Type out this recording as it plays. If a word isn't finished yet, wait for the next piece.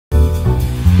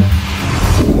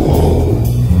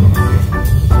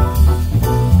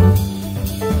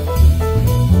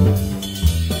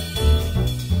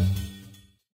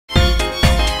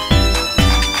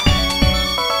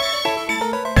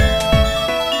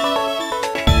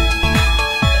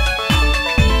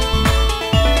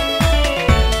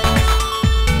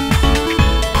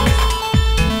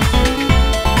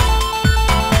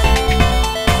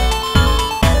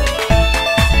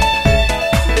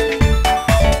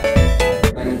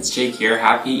it's Jake here.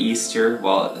 Happy Easter.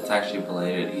 Well, it's actually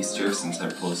belated Easter since I'm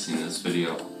posting this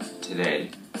video today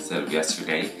instead of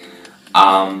yesterday.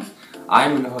 I'm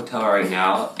in a hotel right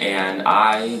now and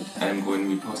I am going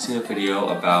to be posting a video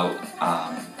about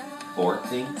 4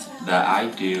 things that I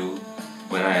do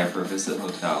when I ever visit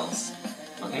hotels.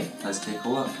 Okay, let's take a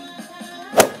look.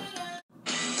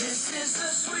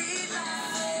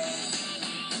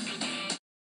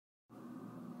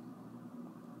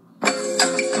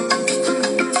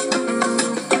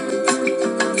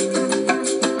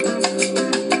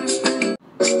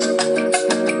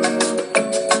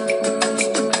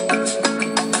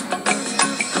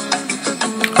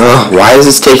 Why is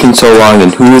this taking so long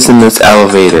and who is in this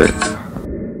elevator?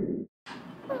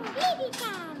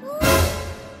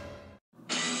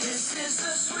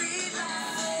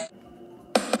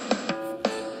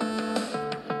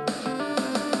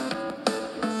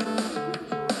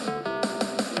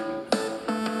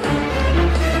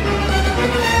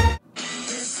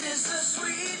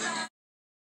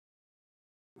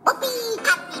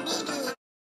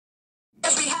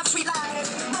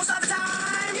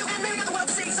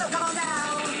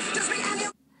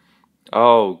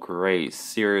 Oh great,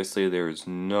 seriously, there's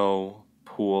no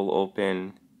pool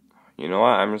open. You know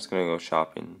what, I'm just gonna go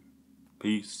shopping.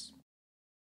 Peace.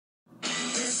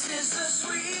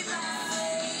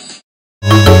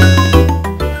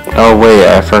 Oh wait,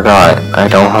 I forgot, I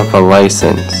don't have a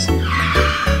license.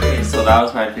 Okay, so that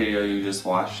was my video you just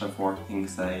watched of 4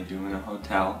 things that I do in a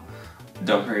hotel.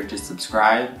 Don't forget to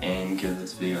subscribe and give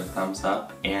this video a thumbs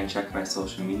up and check my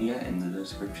social media in the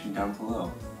description down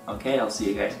below. Okay, I'll see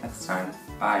you guys next time.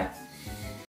 Bye.